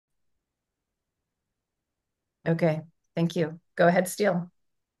Okay, thank you. Go ahead, Steele.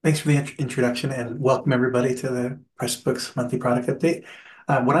 Thanks for the introduction and welcome everybody to the Pressbooks monthly product update.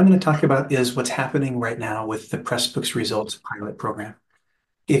 What I'm going to talk about is what's happening right now with the Pressbooks Results pilot program.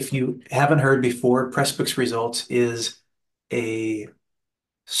 If you haven't heard before, Pressbooks Results is a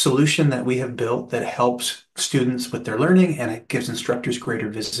solution that we have built that helps students with their learning, and it gives instructors greater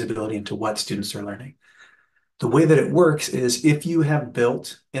visibility into what students are learning. The way that it works is if you have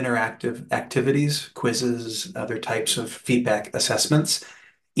built interactive activities, quizzes, other types of feedback assessments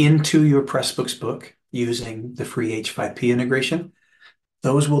into your Pressbooks book using the free H5P integration,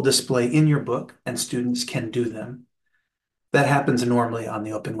 those will display in your book and students can do them. That happens normally on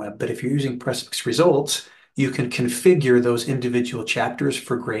the open web, but if you're using Pressbooks Results, you can configure those individual chapters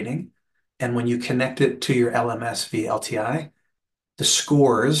for grading. And when you connect it to your LMS via LTI, the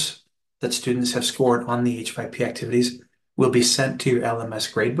scores that students have scored on the H5P activities will be sent to your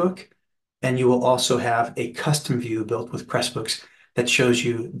LMS gradebook. And you will also have a custom view built with Pressbooks that shows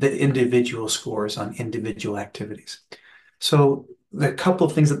you the individual scores on individual activities. So the couple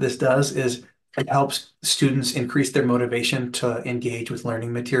of things that this does is it helps students increase their motivation to engage with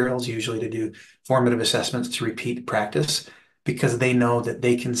learning materials, usually to do formative assessments to repeat practice, because they know that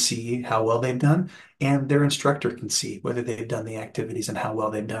they can see how well they've done and their instructor can see whether they've done the activities and how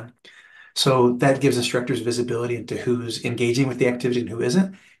well they've done. So that gives instructors visibility into who's engaging with the activity and who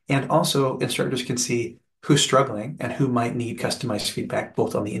isn't. And also instructors can see who's struggling and who might need customized feedback,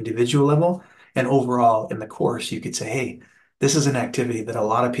 both on the individual level and overall in the course. You could say, hey, this is an activity that a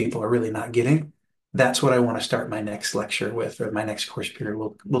lot of people are really not getting. That's what I want to start my next lecture with, or my next course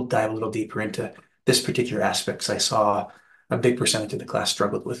period. We'll dive a little deeper into this particular aspects. I saw a big percentage of the class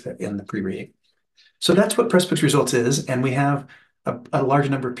struggled with it in the pre-reading. So that's what Pressbooks Results is, and we have a large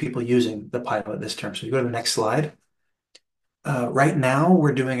number of people using the pilot this term. So you go to the next slide. Right now,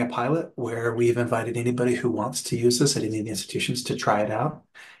 we're doing a pilot where we've invited anybody who wants to use this at any of the institutions to try it out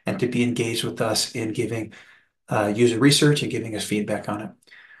and to be engaged with us in giving user research and giving us feedback on it.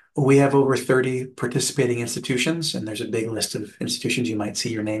 We have over 30 participating institutions, and there's a big list of institutions. You might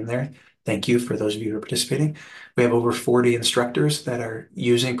see your name there. Thank you for those of you who are participating. We have over 40 instructors that are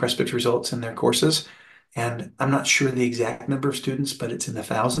using Pressbooks Results in their courses. And I'm not sure the exact number of students, but it's in the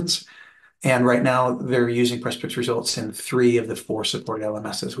thousands. And right now, they're using Pressbooks Results in 3 of the 4 supported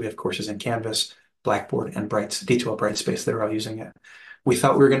LMSs. We have courses in Canvas, Blackboard, and D2L Brightspace. They're all using it. We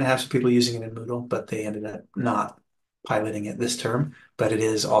thought we were going to have some people using it in Moodle, but they ended up not piloting it this term, but it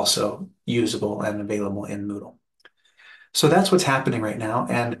is also usable and available in Moodle. So that's what's happening right now.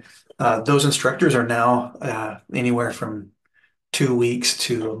 And those instructors are now anywhere from 2 weeks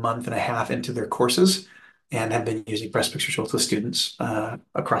to a month and a half into their courses and have been using Pressbooks Results with students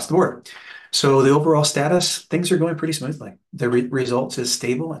across the board. So the overall status, things are going pretty smoothly. The results is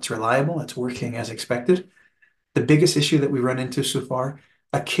stable, it's reliable, it's working as expected. The biggest issue that we run into so far,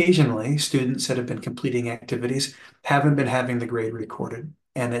 occasionally students that have been completing activities haven't been having the grade recorded.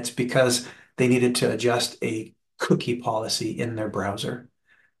 And it's because they needed to adjust a cookie policy in their browser.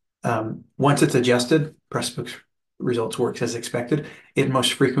 Once it's adjusted, Pressbooks Results works as expected. It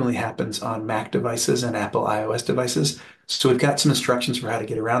most frequently happens on Mac devices and Apple iOS devices. So we've got some instructions for how to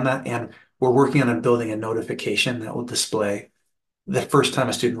get around that. And we're working on building a notification that will display the first time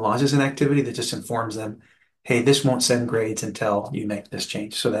a student launches an activity that just informs them, hey, this won't send grades until you make this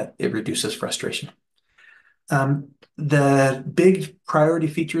change, so that it reduces frustration. The big priority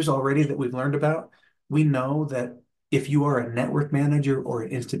features already that we've learned about, we know that if you are a network manager or an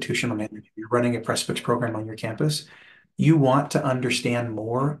institutional manager, you're running a Pressbooks program on your campus, you want to understand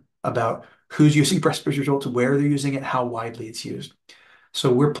more about who's using Pressbooks Results, where they're using it, how widely it's used.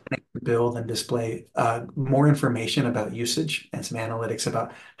 So we're planning to build and display more information about usage and some analytics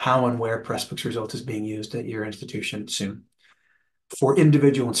about how and where Pressbooks Results is being used at your institution soon. For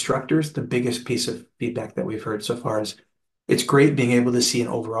individual instructors, the biggest piece of feedback that we've heard so far is it's great being able to see an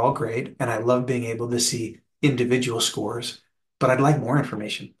overall grade, and I love being able to see individual scores, but I'd like more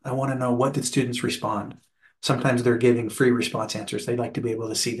information. I want to know, what did students respond? Sometimes they're giving free response answers. They'd like to be able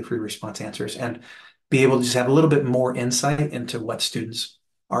to see the free response answers and be able to just have a little bit more insight into what students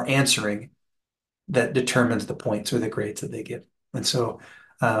are answering that determines the points or the grades that they get. And so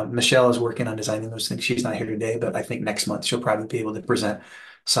Michelle is working on designing those things. She's not here today, but I think next month she'll probably be able to present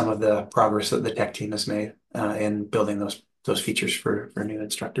some of the progress that the tech team has made in building those features for new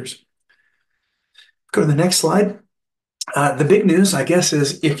instructors. Go to the next slide. The big news, I guess,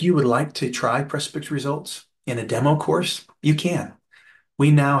 is if you would like to try Pressbooks Results in a demo course, you can.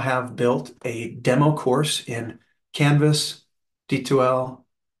 We now have built a demo course in Canvas, D2L,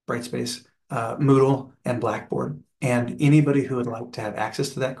 Brightspace, Moodle, and Blackboard. And anybody who would like to have access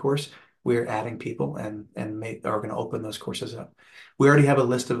to that course, we're adding people and are going to open those courses up. We already have a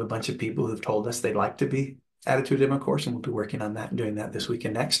list of a bunch of people who've told us they'd like to be added to a demo course, and we'll be working on that and doing that this week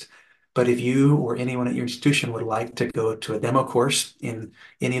and next. But if you or anyone at your institution would like to go to a demo course in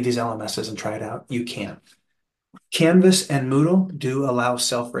any of these LMSs and try it out, you can. Canvas and Moodle do allow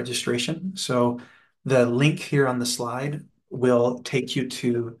self-registration. So the link here on the slide will take you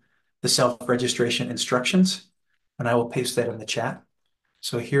to the self-registration instructions, and I will paste that in the chat.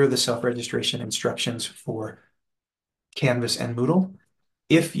 So here are the self-registration instructions for Canvas and Moodle.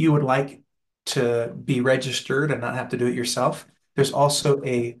 If you would like to be registered and not have to do it yourself, there's also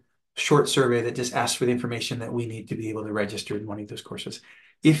a short survey that just asks for the information that we need to be able to register in one of those courses.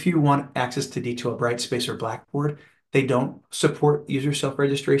 If you want access to D2L Brightspace or Blackboard, they don't support user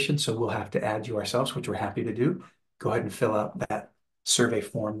self-registration, so we'll have to add you ourselves, which we're happy to do. Go ahead and fill out that survey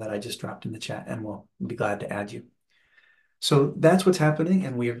form that I just dropped in the chat, and we'll be glad to add you. So that's what's happening,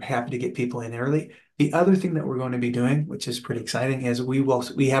 and we're happy to get people in early. The other thing that we're going to be doing, which is pretty exciting, is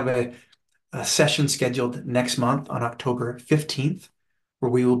we have a session scheduled next month on October 15th, where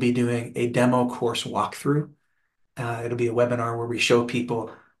we will be doing a demo course walkthrough. It'll be a webinar where we show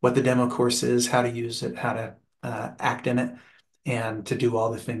people what the demo course is, how to use it, how to act in it, and to do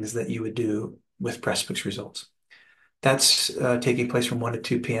all the things that you would do with Pressbooks results. That's taking place from 1 to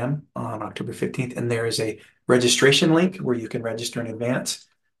 2 p.m. on October 15th. And there is a registration link where you can register in advance.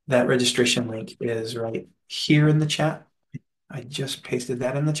 That registration link is right here in the chat. I just pasted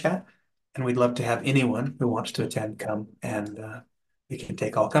that in the chat. And we'd love to have anyone who wants to attend come, and we can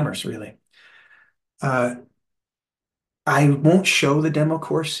take all comers, really. I won't show the demo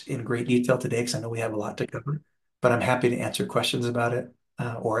course in great detail today because I know we have a lot to cover, but I'm happy to answer questions about it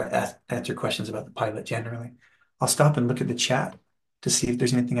or answer questions about the pilot generally. I'll stop and look at the chat to see if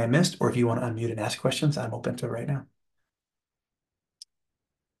there's anything I missed, or if you want to unmute and ask questions, I'm open to it right now.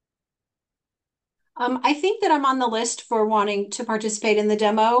 I think that I'm on the list for wanting to participate in the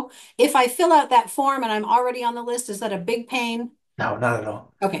demo. If I fill out that form and I'm already on the list, is that a big pain? No, not at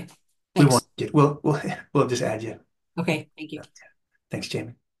all. Okay, We thanks. won't get, we'll just add you. Okay, thank you. Thanks,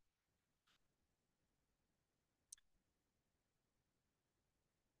 Jamie.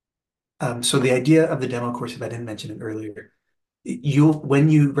 So the idea of the demo course, if I didn't mention it earlier, when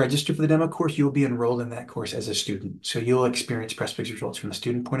you register for the demo course, you'll be enrolled in that course as a student. So you'll experience Pressbooks results from the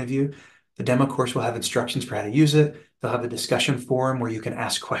student point of view. The demo course will have instructions for how to use it. They'll have a discussion forum where you can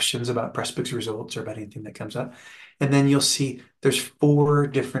ask questions about Pressbooks results or about anything that comes up. And then you'll see there's 4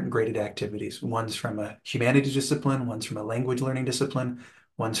 different graded activities. One's from a humanities discipline, one's from a language learning discipline,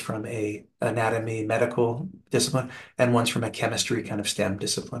 one's from a anatomy medical discipline, and one's from a chemistry kind of STEM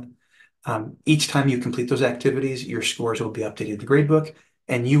discipline. Each time you complete those activities, your scores will be updated in the gradebook,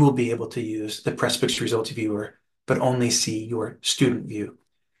 and you will be able to use the Pressbooks results viewer, but only see your student view.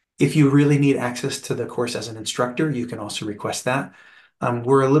 If you really need access to the course as an instructor, you can also request that.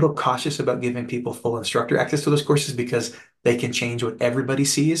 We're a little cautious about giving people full instructor access to those courses because they can change what everybody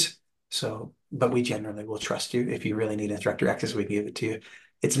sees. So, but we generally will trust you. If you really need instructor access, we can give it to you.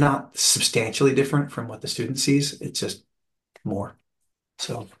 It's not substantially different from what the student sees. It's just more.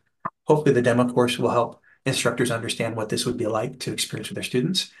 So hopefully the demo course will help instructors understand what this would be like to experience with their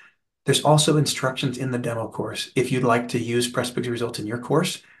students. There's also instructions in the demo course. If you'd like to use Pressbooks results in your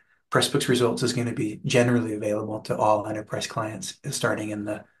course, Pressbooks results is going to be generally available to all enterprise clients starting in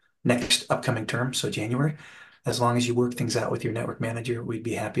the next upcoming term, so January. As long as you work things out with your network manager, we'd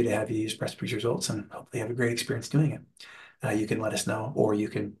be happy to have you use Pressbooks results and hopefully have a great experience doing it. You can let us know, or you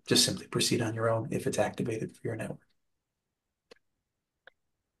can just simply proceed on your own if it's activated for your network.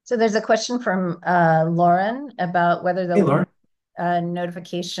 So there's a question from Lauren about whether Hey, there'll Lauren. be a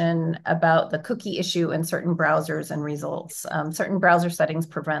notification about the cookie issue in certain browsers and results. Certain browser settings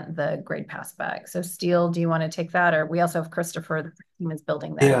prevent the grade pass back. So Steele, do you want to take that? Or we also have Christopher, the team is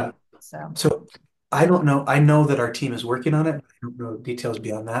building that. Yeah. So I don't know. I know that our team is working on it. I don't know details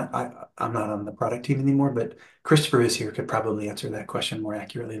beyond that. I'm not on the product team anymore, but Christopher is here, could probably answer that question more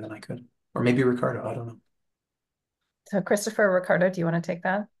accurately than I could. Or maybe Ricardo, I don't know. So Christopher, Ricardo, do you want to take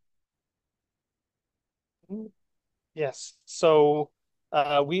that? Yes. So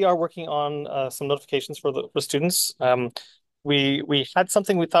we are working on some notifications for students. We had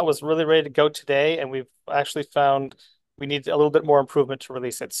something we thought was really ready to go today, and we've actually found we need a little bit more improvement to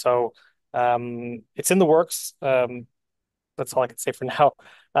release it. So it's in the works. That's all I can say for now.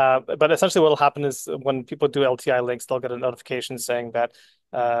 But essentially, what will happen is when people do LTI links, they'll get a notification saying that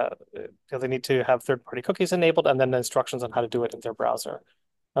they need to have third-party cookies enabled, and then the instructions on how to do it in their browser.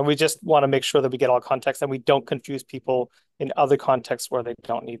 And we just want to make sure that we get all context and we don't confuse people in other contexts where they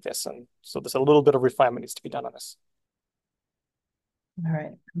don't need this. And so there's a little bit of refinement needs to be done on this. All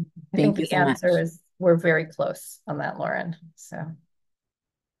right. I think Thank you the so much. answer is we're very close on that, Lauren. So,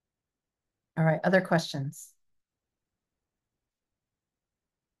 all right, other questions?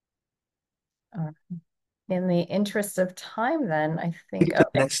 All right. In the interest of time, then I think. To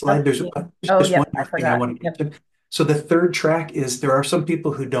the next slide, there's Oh, just one yep, I more thing I forgot. want to Yep. mention. So the third track is there are some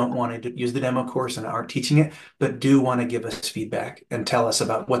people who don't want to use the demo course and aren't teaching it, but do want to give us feedback and tell us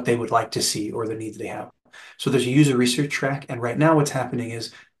about what they would like to see or the needs they have. So there's a user research track, and right now what's happening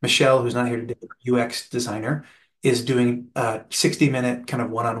is Michelle, who's not here today, UX designer, is doing 60-minute kind of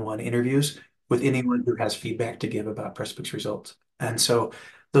one-on-one interviews with anyone who has feedback to give about Pressbooks results. And so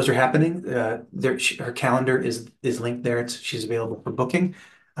those are happening. Her calendar is linked there. She's available for booking.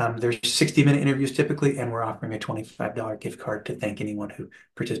 There's 60-minute interviews typically, and we're offering a $25 gift card to thank anyone who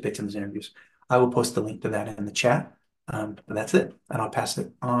participates in those interviews. I will post the link to that in the chat. But that's it, and I'll pass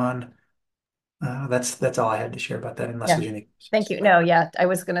it on. That's all I had to share about that, unless there's any questions. Thank you. No, yeah, I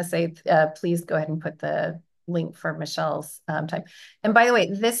was going to say, please go ahead and put the link for Michelle's type. And by the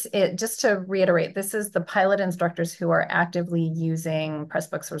way, just to reiterate, this is the pilot instructors who are actively using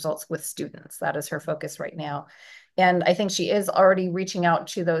Pressbooks results with students. That is her focus right now. And I think she is already reaching out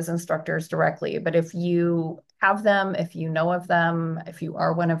to those instructors directly. But if you have them, if you know of them, if you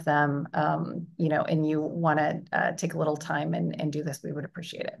are one of them, and you want to take a little time and do this, we would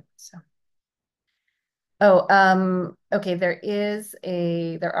appreciate it. So. Oh, okay. There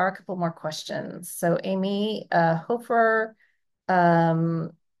are a couple more questions. So Amy Hofer,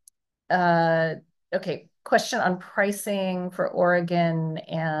 um, uh, okay, question on pricing for Oregon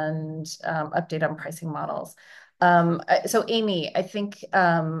and update on pricing models. So Amy, I think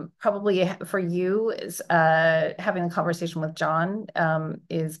probably for you is having a conversation with John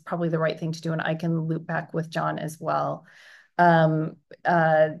is probably the right thing to do, and I can loop back with John as well. Um,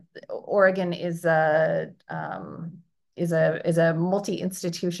 uh, Oregon is a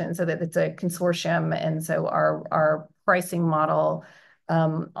multi-institution, so that it's a consortium, and so our pricing model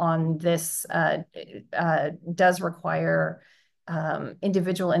on this does require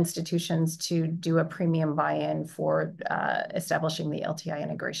individual institutions to do a premium buy-in for establishing the LTI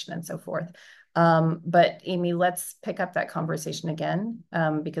integration and so forth. But Amy, let's pick up that conversation again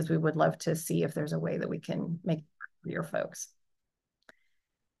because we would love to see if there's a way that we can make for your folks.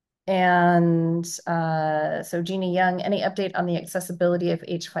 And so Jeannie Young, any update on the accessibility of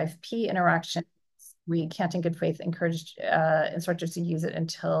H5P interactions? We can't in good faith encourage instructors to use it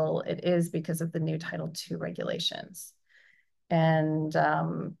until it is because of the new Title II regulations. And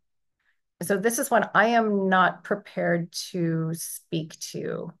so this is one I am not prepared to speak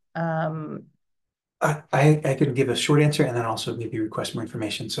to. I can give a short answer and then also maybe request more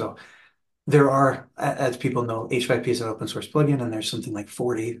information. So there are, as people know, H5P is an open source plugin, and there's something like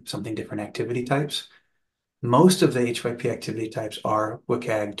 40 something different activity types. Most of the H5P activity types are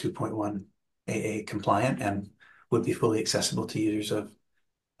WCAG 2.1 AA compliant and would be fully accessible to users of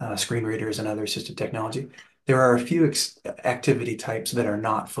screen readers and other assistive technology. There are a few activity types that are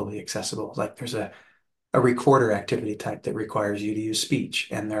not fully accessible. Like there's a recorder activity type that requires you to use speech.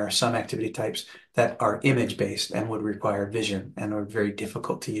 And there are some activity types that are image-based and would require vision and are very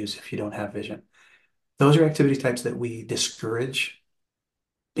difficult to use if you don't have vision. Those are activity types that we discourage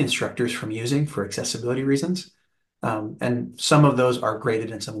instructors from using for accessibility reasons. And some of those are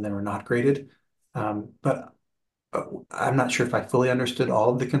graded and some of them are not graded. But I'm not sure if I fully understood all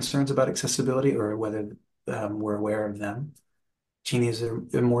of the concerns about accessibility or whether we're aware of them. Jeannie, is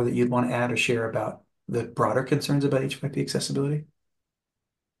there more that you'd want to add or share about the broader concerns about H5P accessibility?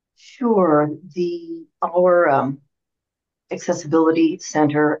 Sure. Our accessibility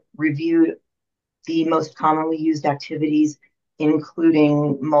center reviewed the most commonly used activities,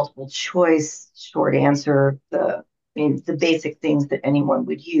 including multiple choice, short answer, the basic things that anyone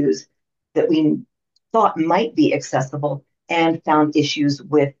would use that we thought might be accessible, and found issues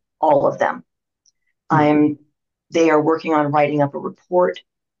with all of them. They are working on writing up a report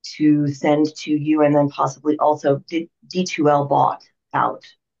to send to you, and then possibly also D2L bought out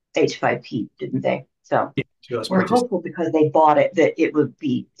H5P, didn't they? So Yeah, we're hopeful because they bought it that it will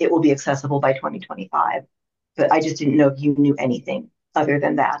be accessible by 2025. But I just didn't know if you knew anything other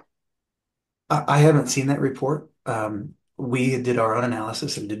than that. I haven't seen that report. We did our own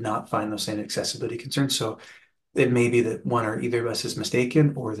analysis and did not find those same accessibility concerns. So it may be that one or either of us is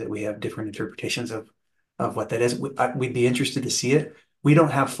mistaken, or that we have different interpretations of what that is. We'd be interested to see it. We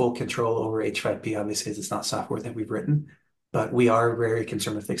don't have full control over H5P, obviously, as it's not software that we've written, but we are very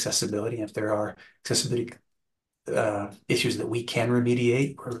concerned with accessibility. If there are accessibility issues that we can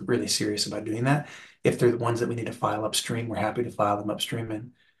remediate, we're really serious about doing that. If they're the ones that we need to file upstream, we're happy to file them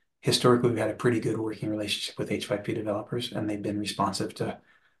upstream historically, we've had a pretty good working relationship with H5P developers, and they've been responsive to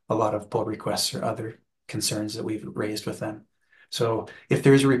a lot of pull requests or other concerns that we've raised with them. So if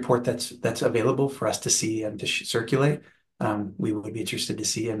there is a report that's available for us to see and to circulate, we would be interested to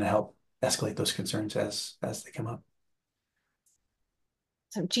see and to help escalate those concerns as they come up.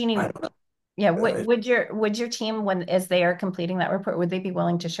 So Jeannie, I don't know. yeah, would your team, when as they are completing that report, would they be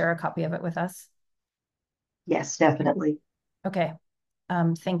willing to share a copy of it with us? Yes, definitely. Okay.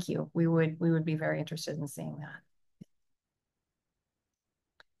 Thank you. We would be very interested in seeing that.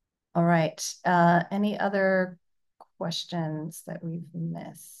 All right. Any other questions that we've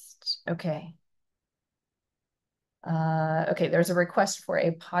missed? Okay. Okay, there's a request for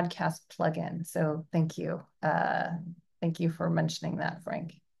a podcast plugin. So thank you. Thank you for mentioning that,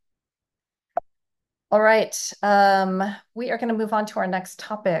 Frank. All right, we are going to move on to our next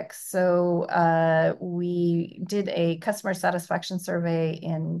topic. So we did a customer satisfaction survey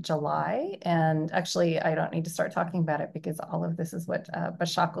in July, and actually I don't need to start talking about it because all of this is what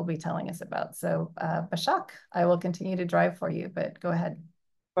Başak will be telling us about. So Başak, I will continue to drive for you, but go ahead.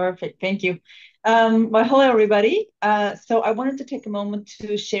 Perfect. Thank you. Well, hello, everybody. So I wanted to take a moment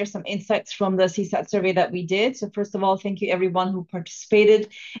to share some insights from the CSAT survey that we did. So first of all, thank you everyone who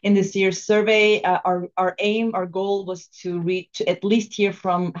participated in this year's survey. Our goal was to at least hear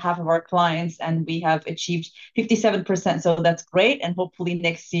from half of our clients, and we have achieved 57%. So that's great. And hopefully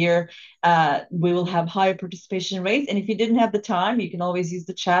next year we will have higher participation rates. And if you didn't have the time, you can always use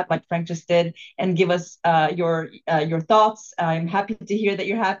the chat like Frank just did and give us your thoughts. I'm happy to hear that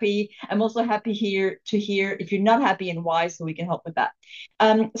you're happy. I'm also happy here to hear if you're not happy and why, so we can help with that.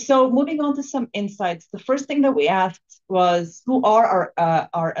 So moving on to some insights. The first thing that we asked was, who are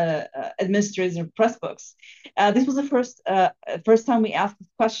our administrators of Pressbooks? This was the first time we asked this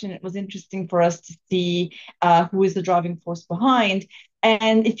question. It was interesting for us to see who is the driving force behind.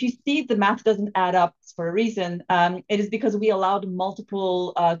 And if you see the math doesn't add up for a reason, it is because we allowed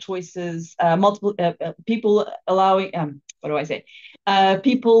multiple choices, multiple people allowing, what do I say?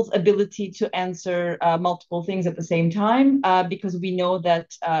 People's ability to answer multiple things at the same time, because we know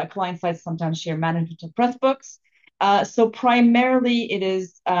that client sites sometimes share management of Pressbooks. So primarily it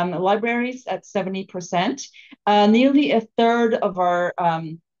is libraries at 70%. Nearly a third of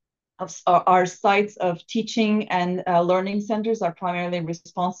our sites of teaching and learning centers are primarily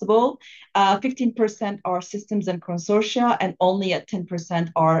responsible. 15% are systems and consortia, and only at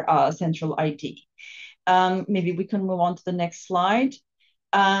 10% are central IT. Maybe we can move on to the next slide.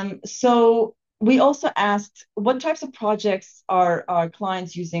 So we also asked, what types of projects are our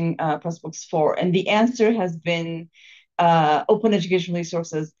clients using Pressbooks for? And the answer has been open educational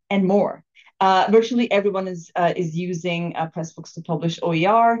resources and more. Virtually everyone is using Pressbooks to publish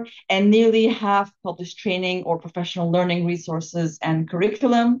OER, and nearly half publish training or professional learning resources and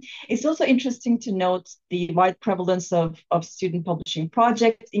curriculum. It's also interesting to note the wide prevalence of student publishing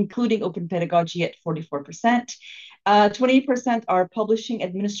projects, including open pedagogy at 44%. 20% are publishing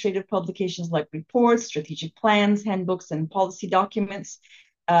administrative publications like reports, strategic plans, handbooks, and policy documents,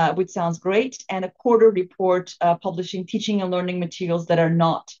 which sounds great, and a quarter report publishing teaching and learning materials that are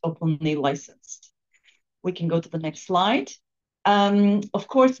not openly licensed. We can go to the next slide. Of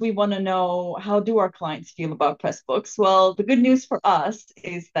course, we want to know, how do our clients feel about Pressbooks? Well, the good news for us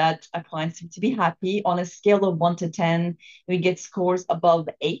is that our clients seem to be happy. On a scale of 1 to 10, we get scores above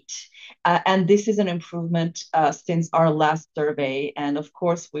 8. And this is an improvement since our last survey. And of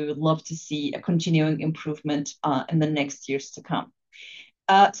course, we would love to see a continuing improvement in the next years to come.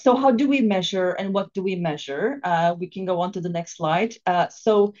 So how do we measure and what do we measure? We can go on to the next slide.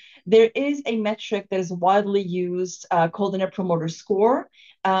 So there is a metric that is widely used called the Net Promoter Score.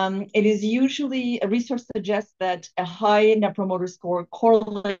 It is usually, a resource suggests that a high Net Promoter Score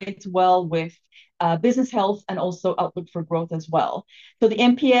correlates well with business health and also outlook for growth as well. So the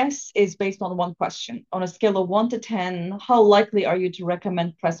NPS is based on one question. On a scale of 1 to 10, how likely are you to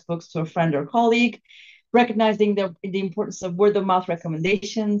recommend Pressbooks to a friend or colleague? Recognizing the importance of word of mouth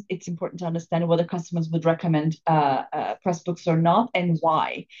recommendations, it's important to understand whether customers would recommend Pressbooks or not and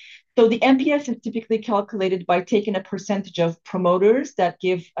why. So the NPS is typically calculated by taking a percentage of promoters that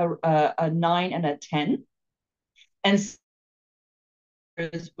give a 9 and a 10, and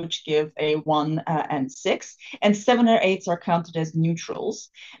which give a 1 and 6, and 7 or 8s are counted as neutrals.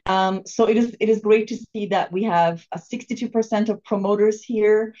 So it is great to see that we have 62% of promoters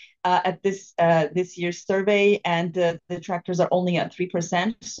here at this year's survey, and the detractors are only at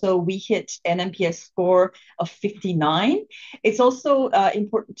 3%. So we hit an NPS score of 59. It's also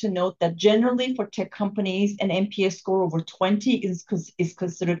important to note that generally for tech companies, an NPS score over 20 is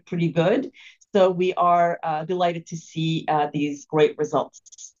considered pretty good. So we are delighted to see these great results.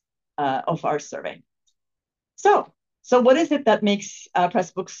 our survey. So what is it that makes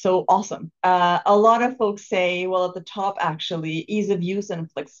Pressbooks so awesome? A lot of folks say, well, at the top, actually, ease of use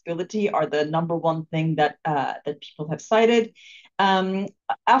and flexibility are the number one thing that people have cited.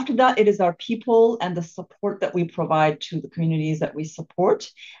 After that, it is our people and the support that we provide to the communities that we support.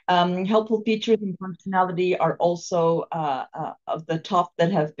 Helpful features and functionality are also of the top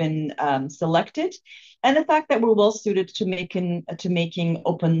that have been selected. And the fact that we're well suited to making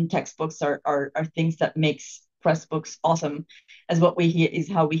open textbooks are things that makes Pressbooks awesome, as what we hear is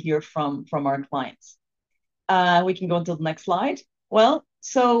how we hear from our clients. We can go into the next slide. Well,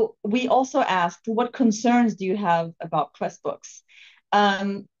 so we also asked, what concerns do you have about Pressbooks?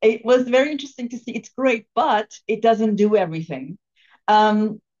 It was very interesting to see. It's great, but it doesn't do everything.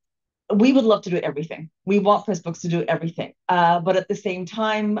 We would love to do everything. We want Pressbooks to do everything. But at the same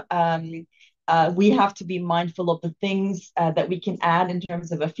time, we have to be mindful of the things that we can add in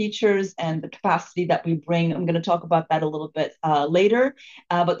terms of features and the capacity that we bring. I'm going to talk about that a little bit later.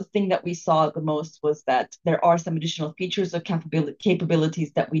 But the thing that we saw the most was that there are some additional features or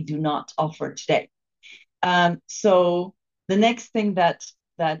capabilities that we do not offer today. So the next thing that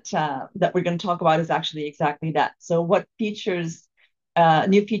we're going to talk about is actually exactly that. So what features,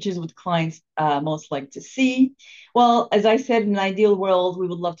 new features would clients most like to see? Well, as I said, in an ideal world, we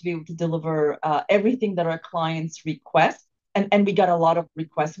would love to be able to deliver everything that our clients request. And we got a lot of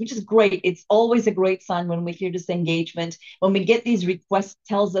requests, which is great. It's always a great sign when we hear this engagement. When we get these requests,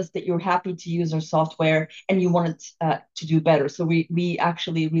 tells us that you're happy to use our software and you want it to do better. So we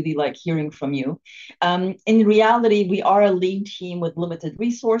actually really like hearing from you. In reality, we are a lean team with limited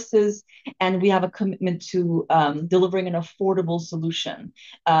resources, and we have a commitment to delivering an affordable solution.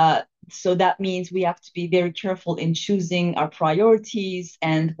 So that means we have to be very careful in choosing our priorities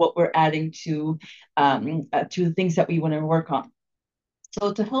and what we're adding to the things that we want to work on.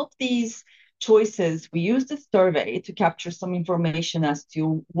 So to help these choices, we used a survey to capture some information as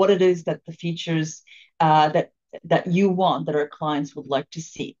to what it is that the features that you want, that our clients would like to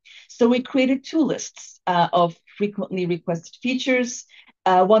see. So we created two lists of frequently requested features.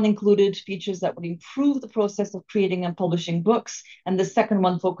 One included features that would improve the process of creating and publishing books, and the second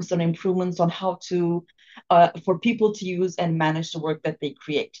one focused on improvements on how to for people to use and manage the work that they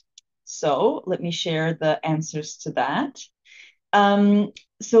create. So let me share the answers to that.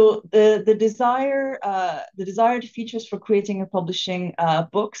 So the desired features for creating and publishing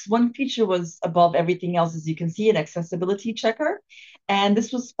books. One feature was above everything else, as you can see, an accessibility checker, and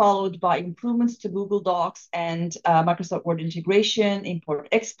this was followed by improvements to Google Docs and Microsoft Word integration, import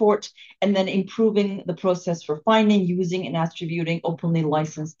export, and then improving the process for finding, using, and attributing openly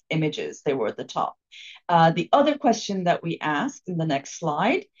licensed images. They were at the top. The other question that we asked in the next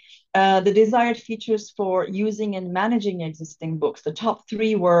slide. The desired features for using and managing existing books. The top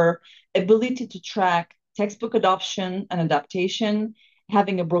three were ability to track textbook adoption and adaptation,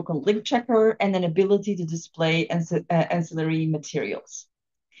 having a broken link checker, and an ability to display ancillary materials.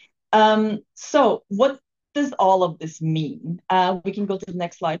 So what does all of this mean? We can go to the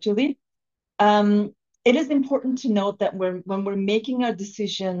next slide, Julie. It is important to note that when we're making our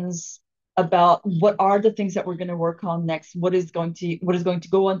decisions about what are the things that we're going to work on next, what is going to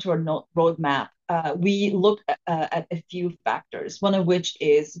go onto our roadmap, we look at a few factors. One of which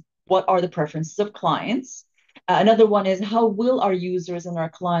is what are the preferences of clients. Another one is how will our users and our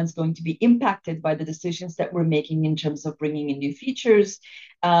clients going to be impacted by the decisions that we're making in terms of bringing in new features,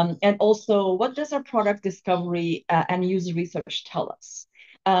 and also what does our product discovery and user research tell us.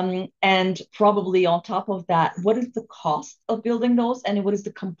 And probably on top of that, what is the cost of building those, and what is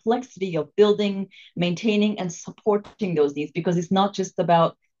the complexity of building, maintaining, and supporting those needs? Because it's not just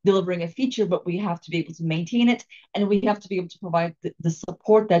about delivering a feature, but we have to be able to maintain it, and we have to be able to provide the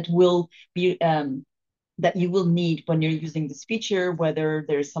support that will be that you will need when you're using this feature, whether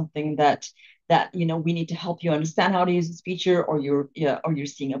there's something that we need to help you understand how to use this feature, or you're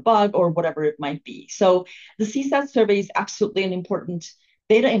seeing a bug, or whatever it might be. So the CSAT survey is absolutely an important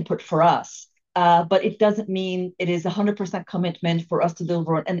data input for us, but it doesn't mean it is 100% commitment for us to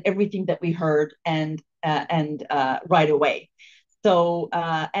deliver on everything that we heard and right away. So,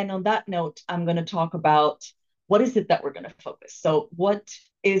 and on that note, I'm going to talk about what is it that we're going to focus. So what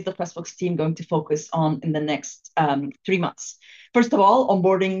is the Pressbooks team going to focus on in the next 3 months? First of all,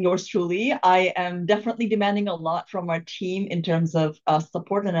 onboarding yours truly. I am definitely demanding a lot from our team in terms of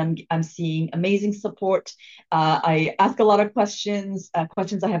support, and I'm seeing amazing support. I ask a lot of questions I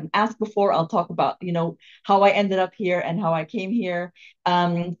haven't asked before. I'll talk about how I ended up here and how I came here.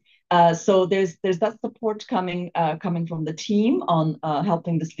 So there's that support coming from the team on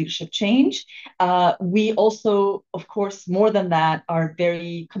helping this leadership change. We also, of course, more than that, are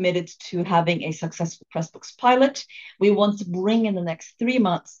very committed to having a successful Pressbooks pilot. We want to bring in the next 3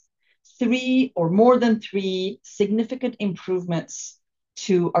 months 3 significant improvements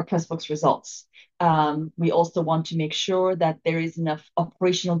to our Pressbooks results. We also want to make sure that there is enough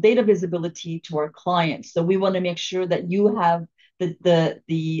operational data visibility to our clients. So we want to make sure that you have the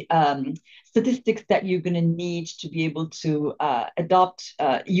statistics that you're going to need to be able to adopt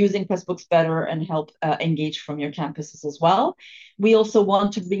using Pressbooks better and help engage from your campuses as well. We also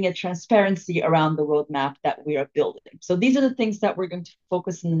want to bring a transparency around the roadmap that we are building. So these are the things that we're going to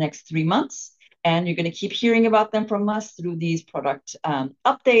focus in the next 3 months. And you're going to keep hearing about them from us through these product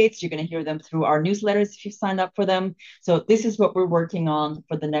updates. You're going to hear them through our newsletters if you signed up for them. So this is what we're working on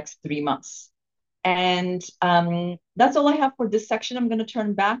for the next 3 months. And that's all I have for this section. I'm going to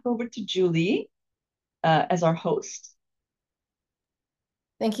turn back over to Julie as our host.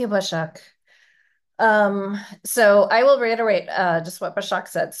 Thank you, Başak. So I will reiterate just what Başak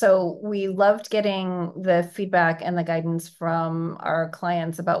said. So we loved getting the feedback and the guidance from our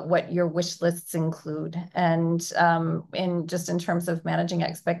clients about what your wish lists include. And in terms of managing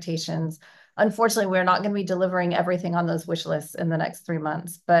expectations, unfortunately, we're not going to be delivering everything on those wish lists in the next 3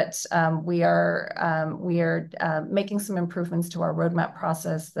 months, but we are making some improvements to our roadmap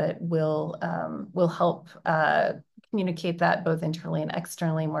process that will help communicate that both internally and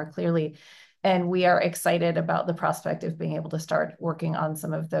externally more clearly. And we are excited about the prospect of being able to start working on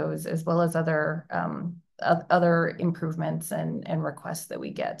some of those, as well as other improvements and requests that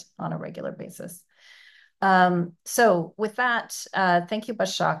we get on a regular basis. So with that, thank you,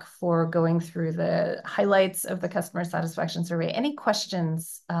 Başak, for going through the highlights of the customer satisfaction survey. Any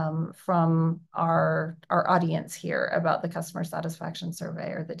questions from our audience here about the customer satisfaction survey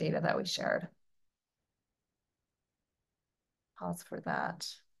or the data that we shared? Pause for that.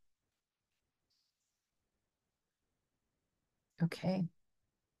 Okay.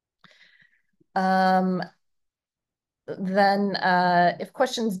 Then if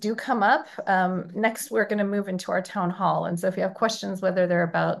questions do come up, next we're going to move into our town hall. And so if you have questions, whether they're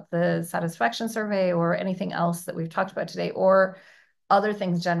about the satisfaction survey or anything else that we've talked about today, or other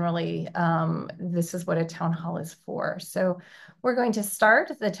things generally, this is what a town hall is for. So we're going to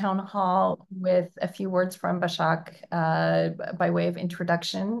start the town hall with a few words from Başak by way of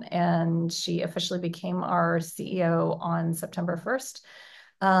introduction. And she officially became our CEO on September 1st.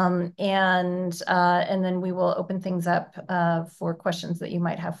 And then we will open things up for questions that you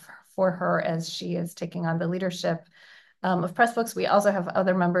might have for her as she is taking on the leadership of Pressbooks. We also have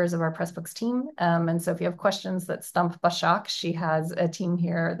other members of our Pressbooks team. And so if you have questions that stump Başak, she has a team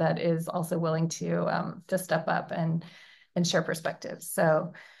here that is also willing to step up and share perspectives.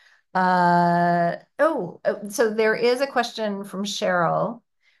 So, so there is a question from Cheryl.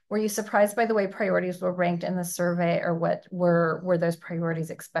 Were you surprised by the way priorities were ranked in the survey, or what were those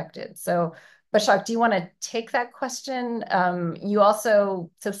priorities expected? So, Başak, do you want to take that question? So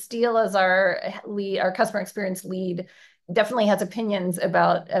Steele, as our customer experience lead, definitely has opinions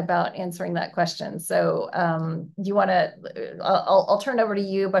about answering that question. So, do you want to? I'll turn it over to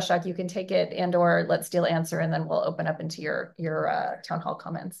you, Başak. You can take it and/or let Steele answer, and then we'll open up into your town hall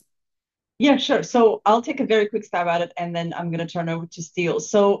comments. Yeah, sure. So I'll take a very quick stab at it, and then I'm going to turn over to Steele.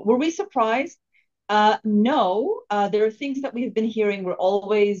 So were we surprised? No, there are things that we've been hearing. We're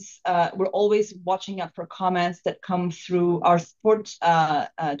always watching out for comments that come through our support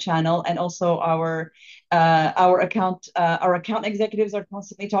channel, and also our account executives are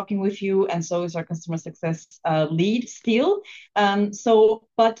constantly talking with you, and so is our customer success lead, Steele.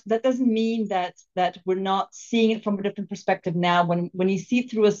 But that doesn't mean that we're not seeing it from a different perspective now. When you see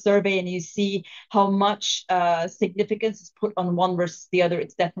through a survey and you see how much significance is put on one versus the other,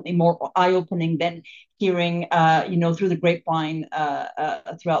 it's definitely more eye-opening than hearing through the grapevine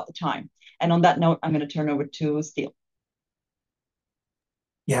throughout the time. And on that note, I'm going to turn over to Steele.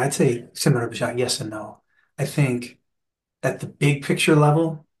 Yeah, I'd say similar to Başak, yes and no. I think at the big picture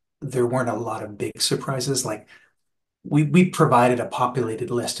level, there weren't a lot of big surprises. Like we provided a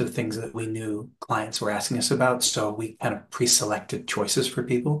populated list of things that we knew clients were asking us about, so we kind of pre-selected choices for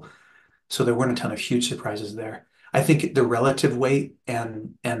people. So there weren't a ton of huge surprises there. I think the relative weight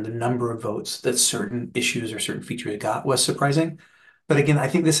and the number of votes that certain issues or certain features got was surprising. But again, I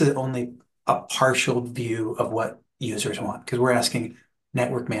think this is only a partial view of what users want, because we're asking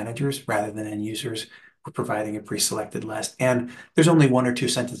network managers rather than end users. We're providing a pre-selected list, and there's only 1 or 2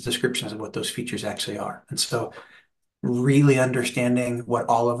 sentence descriptions of what those features actually are. And so really understanding what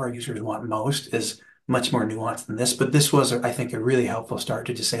all of our users want most is much more nuanced than this, but this was, I think, a really helpful start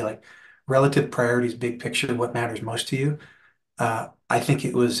to just say like relative priorities, big picture, what matters most to you. I think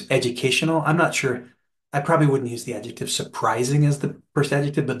it was educational. I'm not sure. I probably wouldn't use the adjective surprising as the first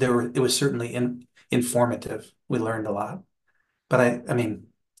adjective, but it was certainly informative. We learned a lot. But I mean,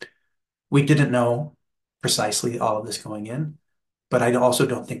 we didn't know precisely all of this going in, but I also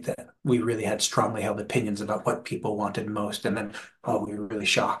don't think that we really had strongly held opinions about what people wanted most. And then, oh, we were really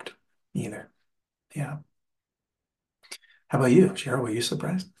shocked either. Yeah. How about you, Cheryl? Were you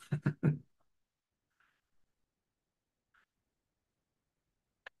surprised?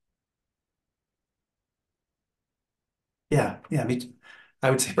 Yeah, yeah, me too. I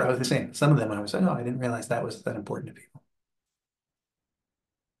would say probably the same. Some of them I was like, oh, I didn't realize that was that important to people.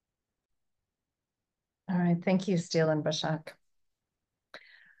 All right, thank you, Steele and Başak.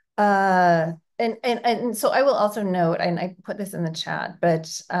 And so I will also note, and I put this in the chat,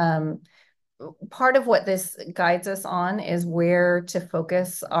 but part of what this guides us on is where to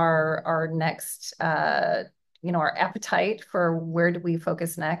focus our next our appetite for where do we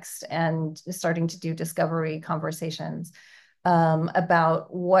focus next, and starting to do discovery conversations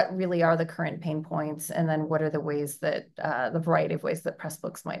about what really are the current pain points, and then what are the ways that the variety of ways that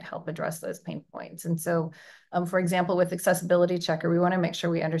Pressbooks might help address those pain points. And so, for example, with Accessibility Checker, we want to make sure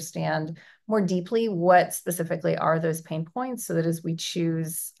we understand more deeply what specifically are those pain points, so that as we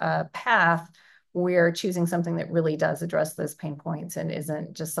choose a path, we're choosing something that really does address those pain points and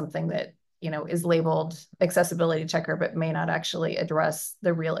isn't just something that is labeled Accessibility Checker, but may not actually address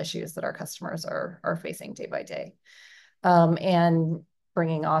the real issues that our customers are facing day by day. And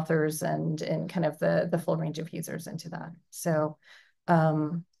bringing authors and kind of the full range of users into that. So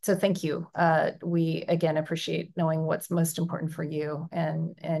thank you. We again appreciate knowing what's most important for you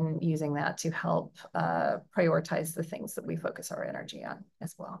and using that to help prioritize the things that we focus our energy on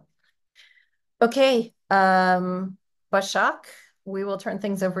as well. Okay, Başak, we will turn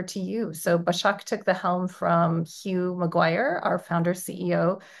things over to you. So Başak took the helm from Hugh McGuire, our founder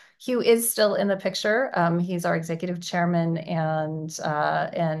CEO. Hugh is still in the picture. He's our executive chairman and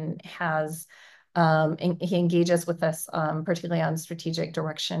has he engages with us particularly on strategic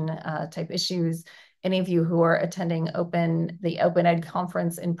direction type issues. Any of you who are attending the Open Ed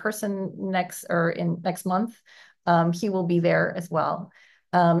conference in person next month, he will be there as well.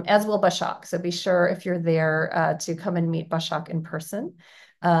 As will Başak. So be sure if you're there to come and meet Başak in person.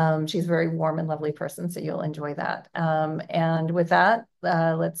 She's a very warm and lovely person, so you'll enjoy that. And with that,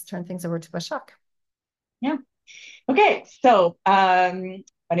 let's turn things over to Başak. Yeah. Okay, so my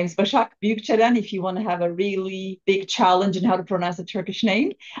name is Başak Büyükçelen, if you want to have a really big challenge in how to pronounce a Turkish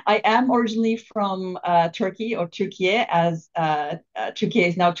name. I am originally from Turkey, or Türkiye, as Türkiye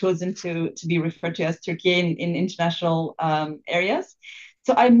is now chosen to be referred to as Türkiye in international areas.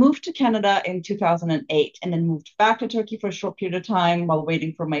 So I moved to Canada in 2008 and then moved back to Turkey for a short period of time while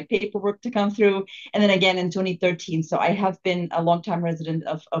waiting for my paperwork to come through. And then again in 2013. So I have been a long-time resident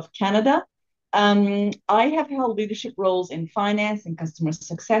of Canada. I have held leadership roles in finance and customer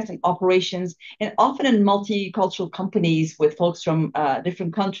success and operations, and often in multicultural companies with folks from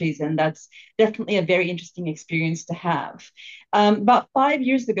different countries. And that's definitely a very interesting experience to have. About 5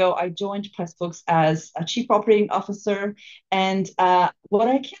 years ago, I joined Pressbooks as a chief operating officer. And what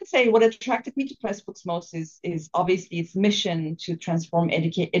I can say, what attracted me to Pressbooks most is obviously its mission to transform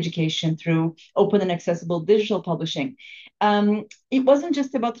education through open and accessible digital publishing. It wasn't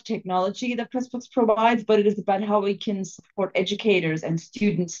just about the technology that Pressbooks provides, but it is about how we can support educators and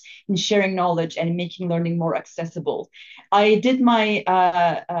students in sharing knowledge and making learning more accessible. I did my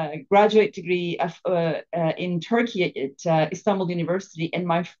graduate degree in Turkey at Istanbul University, and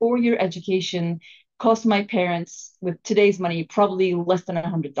my 4-year education cost my parents, with today's money, probably less than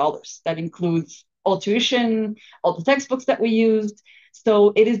 $100. That includes all tuition, all the textbooks that we used.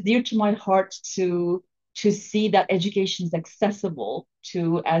 So it is dear to my heart to see that education is accessible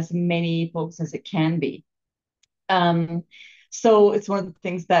to as many folks as it can be. So it's one of the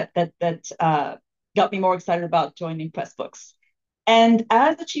things that got me more excited about joining Pressbooks. And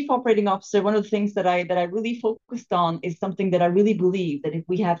as the chief operating officer, one of the things that I really focused on is something that I really believe, that if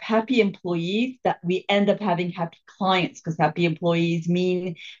we have happy employees, that we end up having happy clients, because happy employees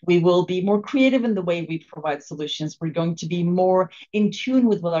mean we will be more creative in the way we provide solutions. We're going to be more in tune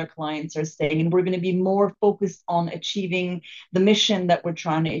with what our clients are saying, and we're going to be more focused on achieving the mission that we're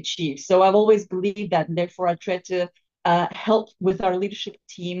trying to achieve. So I've always believed that, and therefore I try to help with our leadership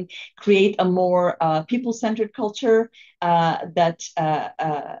team create a more people-centered culture that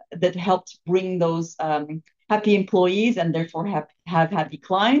helped bring those happy employees and therefore have happy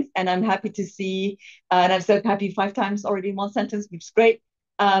clients. And I'm happy to see, and I've said happy 5 times already in one sentence, which is great.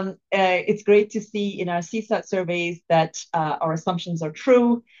 It's great to see in our CSAT surveys that our assumptions are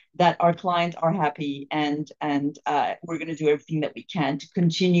true, that our clients are happy, and we're going to do everything that we can to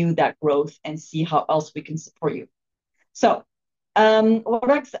continue that growth and see how else we can support you. So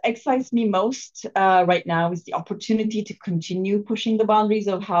what excites me most right now is the opportunity to continue pushing the boundaries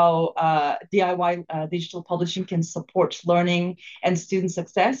of how DIY digital publishing can support learning and student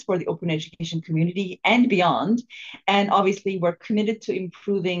success for the open education community and beyond. And obviously, we're committed to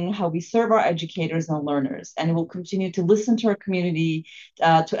improving how we serve our educators and learners, and we'll continue to listen to our community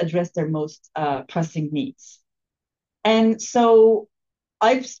to address their most pressing needs. And so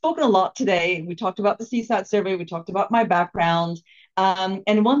I've spoken a lot today. We talked about the CSAT survey. We talked about my background.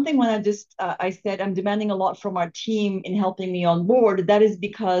 And one thing when I said I'm demanding a lot from our team in helping me on board, that is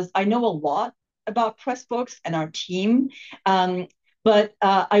because I know a lot about Pressbooks and our team. But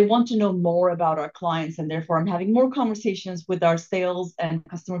I want to know more about our clients, and therefore I'm having more conversations with our sales and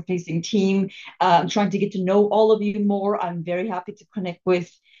customer facing team. I'm trying to get to know all of you more. I'm very happy to connect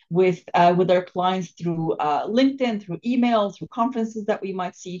with our clients through LinkedIn, through email, through conferences that we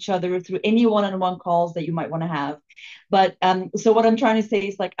might see each other, through any one-on-one calls that you might want to have. But so what I'm trying to say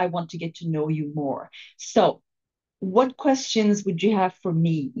is like I want to get to know you more. So what questions would you have for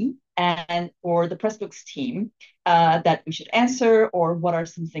me and for the Pressbooks team that we should answer, or what are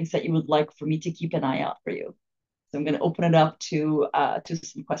some things that you would like for me to keep an eye out for you? So I'm going to open it up to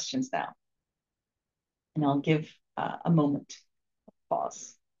some questions now, and I'll give a moment of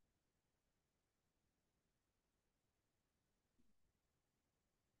pause.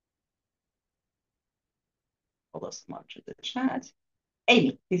 Hold us much of the chat.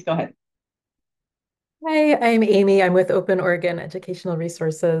 Amy, please go ahead. Hi, I'm Amy. I'm with Open Oregon Educational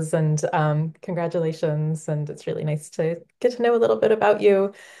Resources, and congratulations. And it's really nice to get to know a little bit about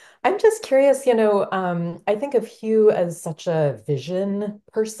you. I'm just curious, I think of Hugh as such a vision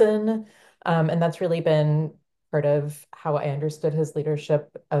person, and that's really been part of how I understood his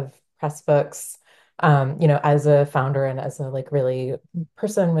leadership of Pressbooks, as a founder and as a like really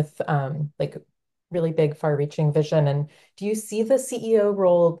person with like really big, far-reaching vision. And do you see the CEO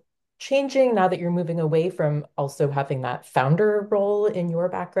role changing now that you're moving away from also having that founder role in your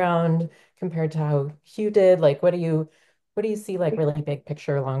background compared to how Hugh did? Like, what do you see like really big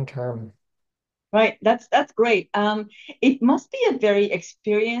picture long term? Right, that's great. It must be a very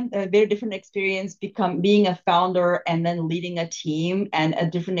different experience being a founder and then leading a team, and a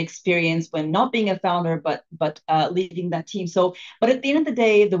different experience when not being a founder but leading that team. So, but at the end of the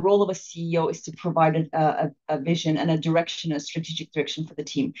day, the role of a CEO is to provide a vision and a direction, a strategic direction for the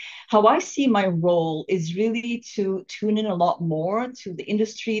team. How I see my role is really to tune in a lot more to the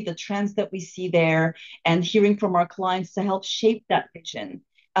industry, the trends that we see there, and hearing from our clients to help shape that vision.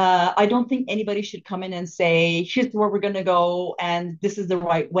 I don't think anybody should come in and say, here's where we're going to go, and this is the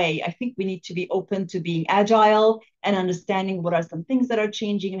right way. I think we need to be open to being agile and understanding what are some things that are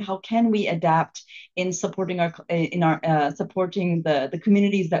changing and how can we adapt in supporting supporting the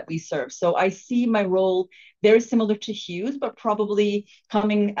communities that we serve. So I see my role very similar to Hugh's, but probably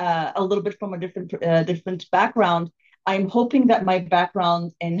coming a little bit from a different background. I'm hoping that my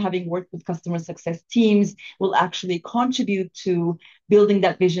background and having worked with customer success teams will actually contribute to building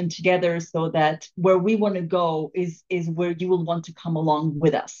that vision together, so that where we want to go is where you will want to come along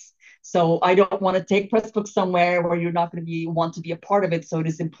with us. So I don't want to take Pressbooks somewhere where you're not going to want to be a part of it. So it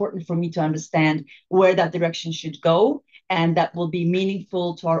is important for me to understand where that direction should go, and that will be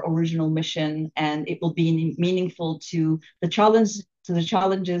meaningful to our original mission, and it will be meaningful to the challenges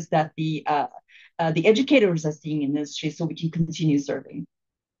that the educators are seeing in the industry, so we can continue serving.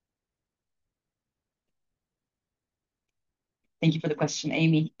 Thank you for the question,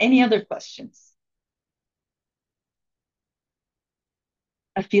 Amy. Any other questions?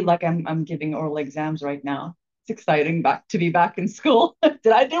 I feel like I'm giving oral exams right now. It's exciting to be back in school. Did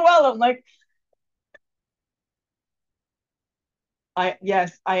I do well? I'm like,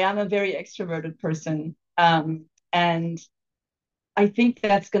 yes, I am a very extroverted person. And I think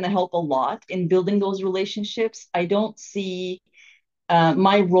that's going to help a lot in building those relationships. I don't see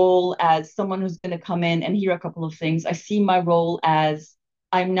my role as someone who's going to come in and hear a couple of things. I see my role as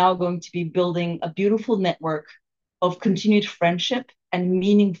I'm now going to be building a beautiful network of continued friendship and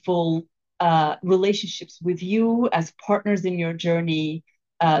meaningful relationships with you as partners in your journey,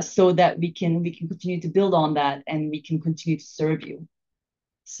 so that we can continue to build on that and we can continue to serve you.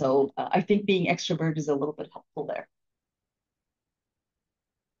 So I think being extrovert is a little bit helpful there.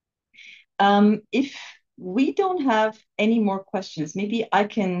 If we don't have any more questions, maybe I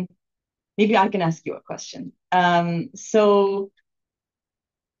can ask you a question. So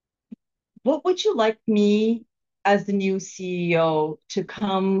what would you like me as the new CEO to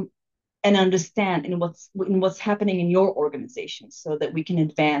come and understand in what's happening in your organization so that we can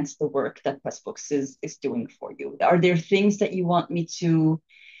advance the work that Pressbooks is doing for you? Are there things that you want me to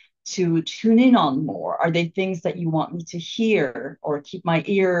tune in on more? Are they things that you want me to hear or keep my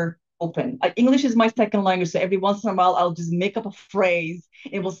ear open? English is my second language, so every once in a while I'll just make up a phrase.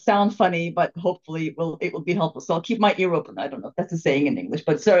 It will sound funny, but hopefully it will be helpful. So I'll keep my ear open. I don't know if that's a saying in English,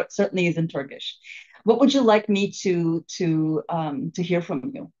 but certainly is in Turkish. What would you like me to hear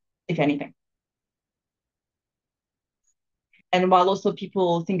from you, if anything? And while also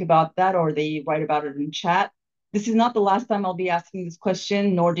people think about that or they write about it in chat, this is not the last time I'll be asking this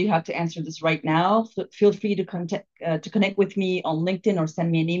question, nor do you have to answer this right now. So feel free to connect with me on LinkedIn or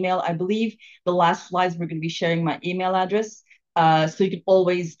send me an email. I believe the last slides we're going to be sharing my email address. So you can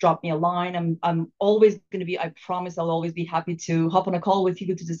always drop me a line. I'm always going to be, I promise I'll always be happy to hop on a call with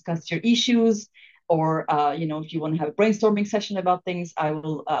you to discuss your issues. Or if you want to have a brainstorming session about things,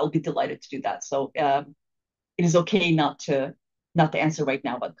 I'll be delighted to do that. So it is okay not to answer right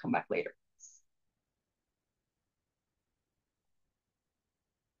now, but come back later.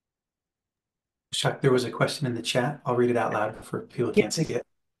 Chuck, there was a question in the chat. I'll read it out loud for people who can't Yes. see it.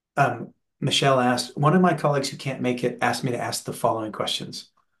 Michelle asked, one of my colleagues who can't make it asked me to ask the following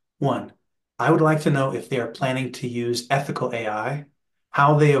questions. One, I would like to know if they are planning to use ethical AI,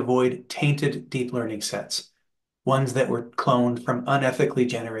 how they avoid tainted deep learning sets, ones that were cloned from unethically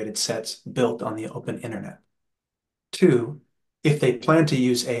generated sets built on the open internet. Two, if they plan to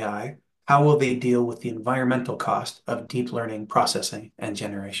use AI, how will they deal with the environmental cost of deep learning processing and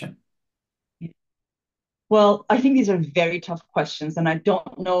generation? Well, I think these are very tough questions, and I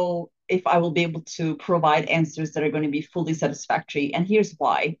don't know if I will be able to provide answers that are going to be fully satisfactory. And here's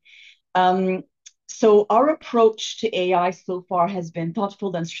why. Um, so our approach to AI so far has been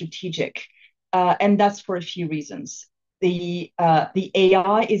thoughtful and strategic, and that's for a few reasons. The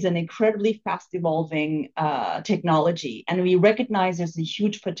AI is an incredibly fast evolving technology, and we recognize there's a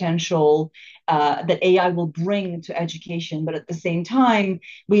huge potential that AI will bring to education. But at the same time,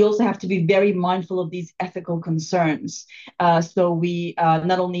 we also have to be very mindful of these ethical concerns. So we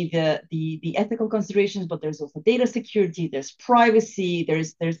not only the ethical considerations, but there's also data security, there's privacy,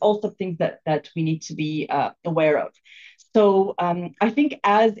 there's also things that we need to be aware of. So I think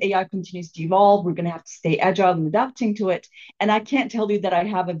as AI continues to evolve, we're going to have to stay agile and adapting to it. And I can't tell you that I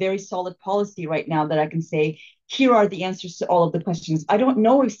have a very solid policy right now that I can say, here are the answers to all of the questions. I don't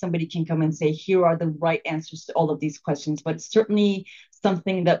know if somebody can come and say, here are the right answers to all of these questions, but it's certainly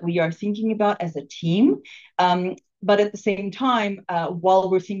something that we are thinking about as a team. But at the same time,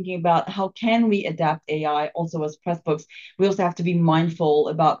 while we're thinking about how can we adapt AI also as Pressbooks, we also have to be mindful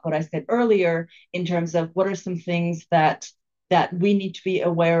about what I said earlier in terms of what are some things that we need to be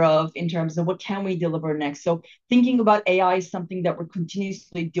aware of in terms of what can we deliver next. So thinking about AI is something that we're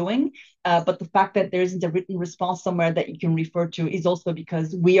continuously doing, but the fact that there isn't a written response somewhere that you can refer to is also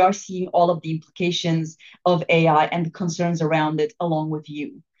because we are seeing all of the implications of AI and the concerns around it along with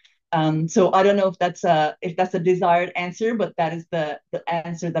you. So I don't know if that's a desired answer, but that is the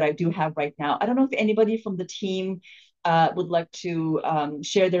answer that I do have right now. I don't know if anybody from the team would like to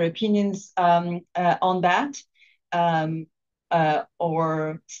share their opinions on that,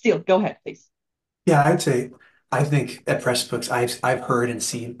 or still go ahead, please. Yeah, I'd say I think at Pressbooks, I've heard and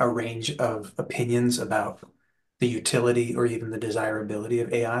seen a range of opinions about the utility or even the desirability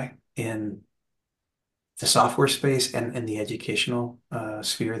of AI in the software space and in the educational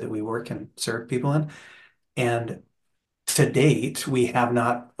sphere that we work and serve people in. And to date, we have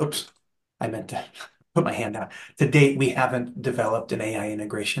not, oops, I meant to put my hand down. To date, we haven't developed an AI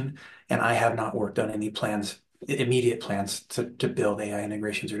integration, and I have not worked on any plans, immediate plans to build AI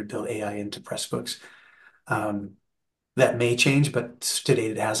integrations or to build AI into Pressbooks. That may change, but to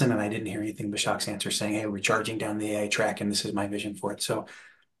date it hasn't, and I didn't hear anything Başak's answer saying, hey, we're charging down the AI track and this is my vision for it. So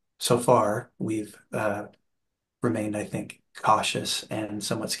far, we've remained, I think, cautious and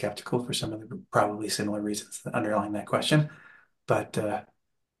somewhat skeptical for some of the probably similar reasons that underlying that question. But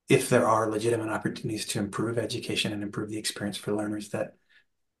if there are legitimate opportunities to improve education and improve the experience for learners that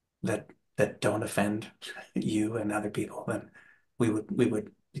don't offend you and other people, then we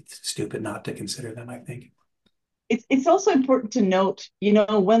would be stupid not to consider them, I think. It's also important to note,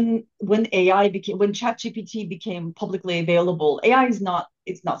 when ChatGPT became publicly available, AI is not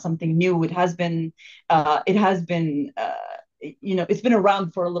it's not something new. It's been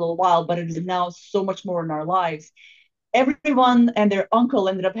around for a little while, but it is now so much more in our lives. everyone and their uncle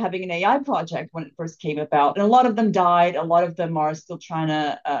ended up having an AI project when it first came about, and a lot of them died. A lot of them are still trying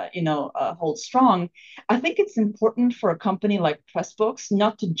to, hold strong. I think it's important for a company like Pressbooks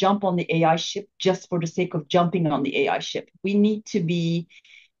not to jump on the AI ship just for the sake of jumping on the AI ship. We need to be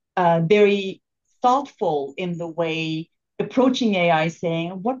very thoughtful in the way approaching AI, saying,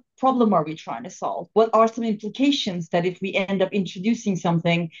 what problem are we trying to solve? What are some implications that if we end up introducing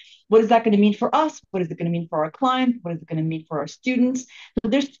something, what is that going to mean for us? What is it going to mean for our clients? What is it going to mean for our students? So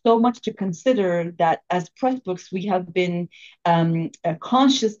there's so much to consider that as Pressbooks, we have been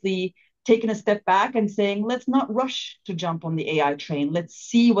consciously taking a step back and saying, let's not rush to jump on the AI train. Let's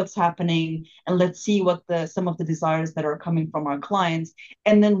see what's happening and let's see what some of the desires that are coming from our clients,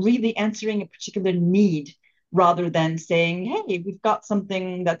 and then really answering a particular need rather than saying, hey, we've got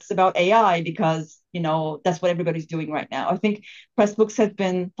something that's about AI because, that's what everybody's doing right now. I think Pressbooks has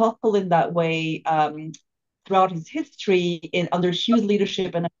been thoughtful in that way throughout its history under Hugh's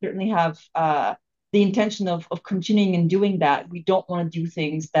leadership, and I certainly have the intention of continuing and doing that. We don't want to do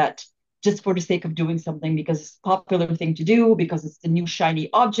things that just for the sake of doing something because it's a popular thing to do, because it's the new shiny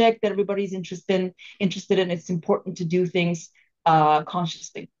object that everybody's interested in. It's important to do things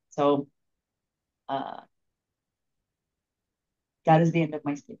consciously. So that is the end of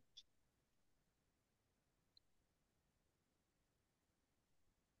my statement.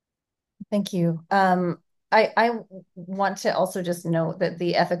 Thank you. I want to also just note that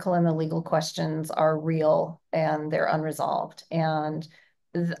the ethical and the legal questions are real and they're unresolved. And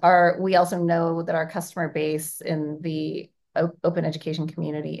we also know that our customer base in the open education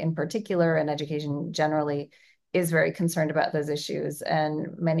community in particular, and education generally, is very concerned about those issues.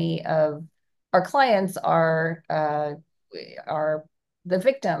 And many of our clients are the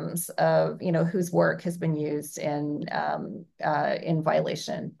victims of, whose work has been used in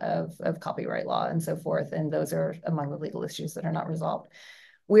violation of copyright law and so forth. And those are among the legal issues that are not resolved.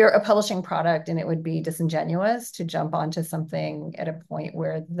 We are a publishing product, and it would be disingenuous to jump onto something at a point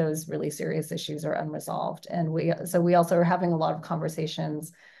where those really serious issues are unresolved. And we also are having a lot of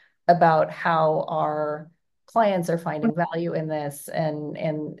conversations about how our clients are finding value in this,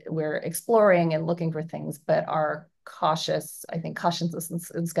 and we're exploring and looking for things, but are cautious. I think cautious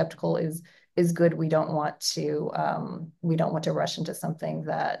and skeptical is good. We don't want to rush into something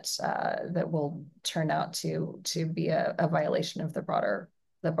that will turn out to be a violation of the broader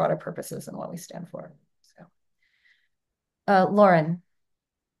purposes and what we stand for. So, Lauren.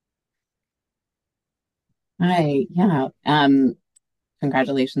 Hi, yeah.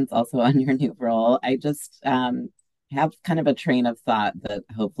 Congratulations also on your new role. I just have kind of a train of thought that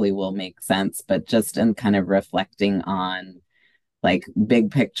hopefully will make sense, but just in kind of reflecting on like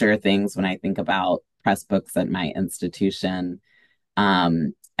big picture things when I think about Pressbooks at my institution.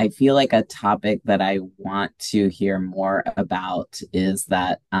 I feel like a topic that I want to hear more about is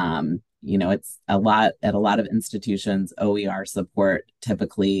that it's a lot at a lot of institutions, OER support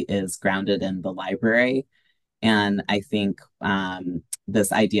typically is grounded in the library. And I think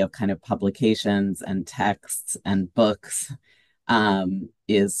this idea of kind of publications and texts and books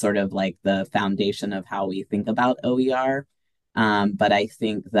is sort of like the foundation of how we think about OER. But I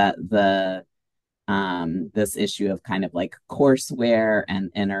think that this issue of kind of like courseware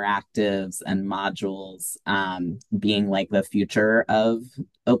and interactives and modules being like the future of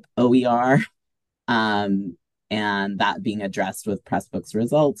OER, and that being addressed with Pressbooks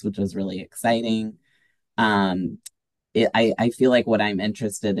results, which is really exciting. I feel like what I'm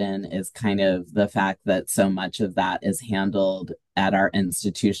interested in is kind of the fact that so much of that is handled at our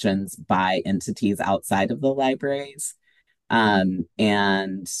institutions by entities outside of the libraries.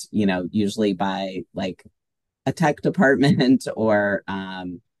 And, usually by like a tech department or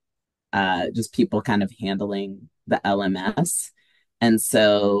just people kind of handling the LMS. And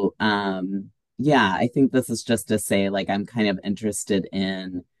so, yeah, I think this is just to say, like, I'm kind of interested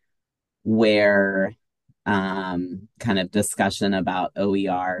in where kind of discussion about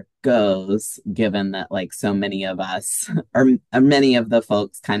OER goes, given that like so many of us or many of the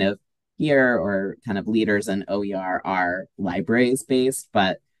folks kind of here or kind of leaders in OER are libraries based,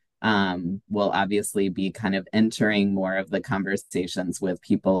 but we'll obviously be kind of entering more of the conversations with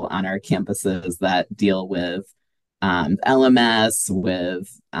people on our campuses that deal with LMS,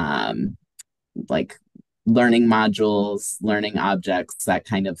 with like learning modules, learning objects, that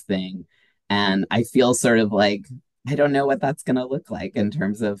kind of thing. And I feel sort of like, I don't know what that's going to look like in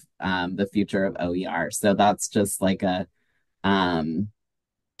terms of the future of OER. So that's just like a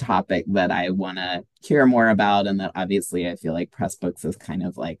topic that I want to hear more about, and that obviously I feel like Pressbooks is kind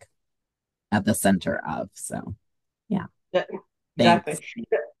of like at the center of. So, yeah. Exactly.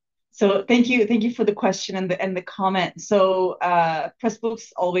 So thank you for the question and the comment. So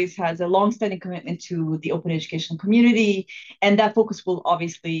Pressbooks always has a long-standing commitment to the open educational community, and that focus will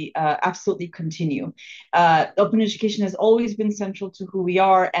obviously absolutely continue. Open education has always been central to who we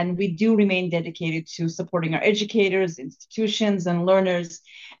are, and we do remain dedicated to supporting our educators, institutions, and learners.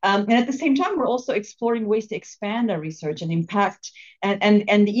 And at the same time, we're also exploring ways to expand our research and impact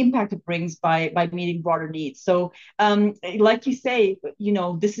and the impact it brings by meeting broader needs. So like you say,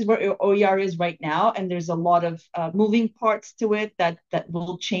 this is where OER is right now, and there's a lot of moving parts to it that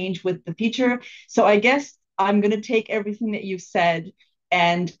will change with the future. So I guess I'm going to take everything that you've said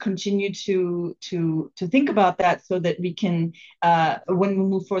and continue to think about that so that we can, when we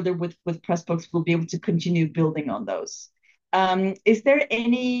move further with Pressbooks, we'll be able to continue building on those. Is there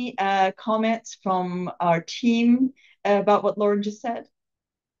any comments from our team about what Lauren just said?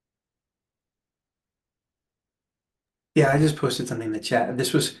 Yeah, I just posted something in the chat.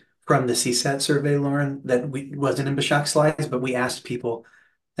 This was from the CSAT survey, Lauren, that wasn't in Başak's slides, but we asked people,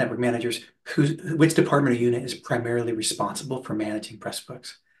 network managers, which department or unit is primarily responsible for managing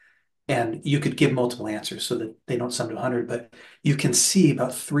Pressbooks. And you could give multiple answers so that they don't sum to 100, but you can see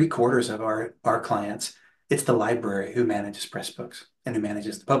about 3/4 of our clients, it's the library who manages Pressbooks and who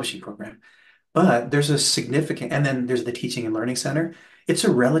manages the publishing program. But there's a significant, and then there's the teaching and learning center. It's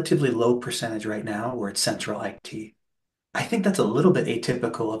a relatively low percentage right now where it's central IT. I think that's a little bit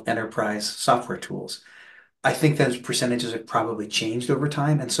atypical of enterprise software tools. I think those percentages have probably changed over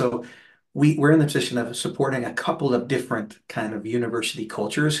time. And so we're in the position of supporting a couple of different kind of university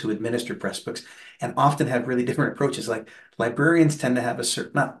cultures who administer Pressbooks and often have really different approaches. Like librarians tend to have a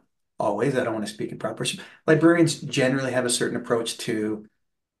certain, not always, I don't want to speak in proportion. Librarians generally have a certain approach to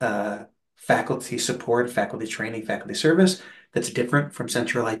faculty support, faculty training, faculty service that's different from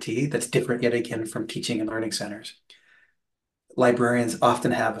central IT, that's different yet again from teaching and learning centers. Librarians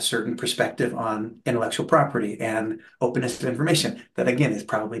often have a certain perspective on intellectual property and openness of information that again is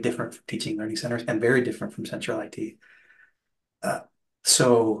probably different from teaching learning centers and very different from central IT.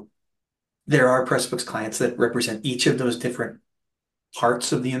 So there are Pressbooks clients that represent each of those different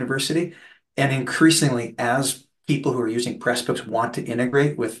parts of the university. And increasingly, as people who are using Pressbooks want to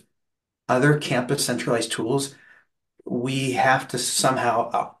integrate with other campus centralized tools, we have to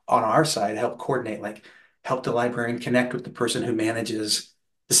somehow on our side help coordinate, like help the librarian connect with the person who manages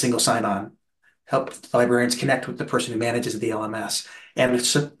the single sign-on, help librarians connect with the person who manages the LMS, and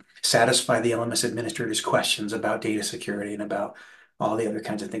satisfy the LMS administrator's questions about data security and about all the other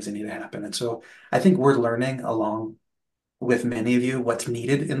kinds of things that need to happen. And so I think we're learning along with many of you what's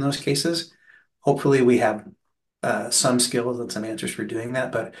needed in those cases. Hopefully we have some skills and some answers for doing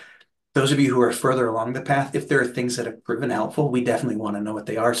that, but those of you who are further along the path, if there are things that have proven helpful, we definitely want to know what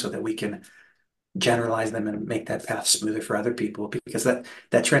they are so that we can generalize them and make that path smoother for other people, because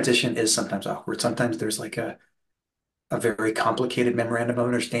that transition is sometimes awkward. Sometimes there's like a very complicated memorandum of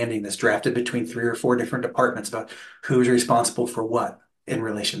understanding that's drafted between 3 or 4 different departments about who's responsible for what in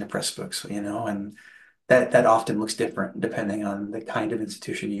relation to Pressbooks, and that often looks different depending on the kind of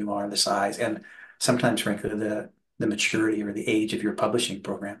institution you are, the size, and sometimes, frankly, the maturity or the age of your publishing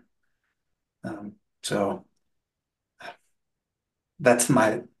program. So that's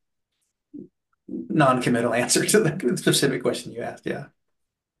my non-committal answer to the specific question you asked. Yeah.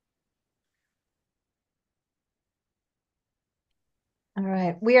 All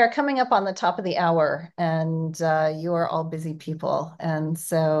right. We are coming up on the top of the hour, and you are all busy people. And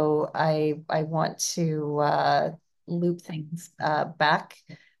so I want to loop things back.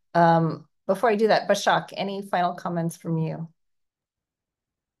 Before I do that, Başak, any final comments from you?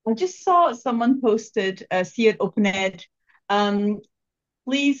 I just saw someone posted, see at OpenEd.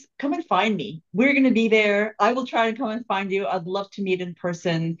 Please come and find me. We're going to be there. I will try to come and find you. I'd love to meet in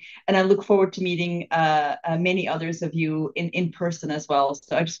person. And I look forward to meeting many others of you in person as well.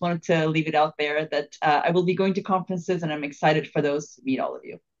 So I just wanted to leave it out there that I will be going to conferences and I'm excited for those to meet all of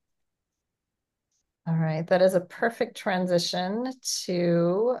you. All right, that is a perfect transition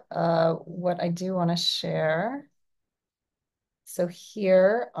to what I do want to share. So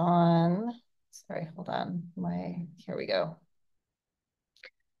here on, sorry, hold on, here we go.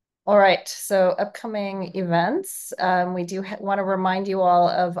 All right, so upcoming events. We do want to remind you all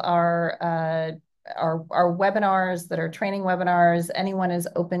of our webinars that are training webinars. Anyone is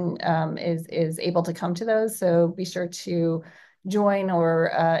open, is able to come to those. So be sure to join or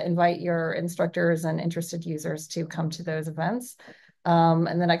invite your instructors and interested users to come to those events.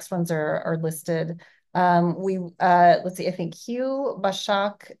 And the next ones are listed. Let's see, I think Hugh,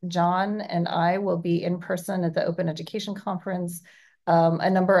 Başak, John, and I will be in person at the Open Education Conference. A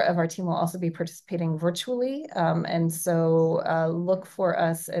number of our team will also be participating virtually. And so look for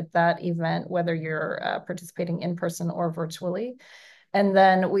us at that event, whether you're participating in person or virtually. And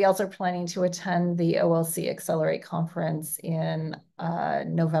then we also are planning to attend the OLC Accelerate conference in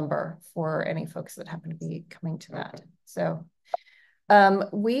November for any folks that happen to be coming to that. So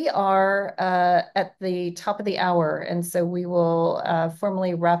we are at the top of the hour, and so we will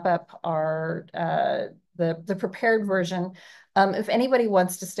formally wrap up our the prepared version. If anybody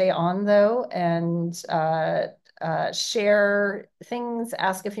wants to stay on though and share things,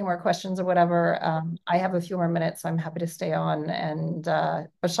 ask a few more questions or whatever, I have a few more minutes, so I'm happy to stay on. And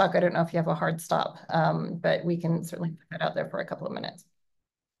Başak, I don't know if you have a hard stop, but we can certainly put that out there for a couple of minutes.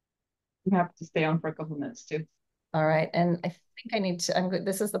 I'm happy to stay on for a couple of minutes too. All right, and I think I need to,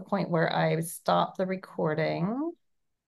 this is the point where I stop the recording.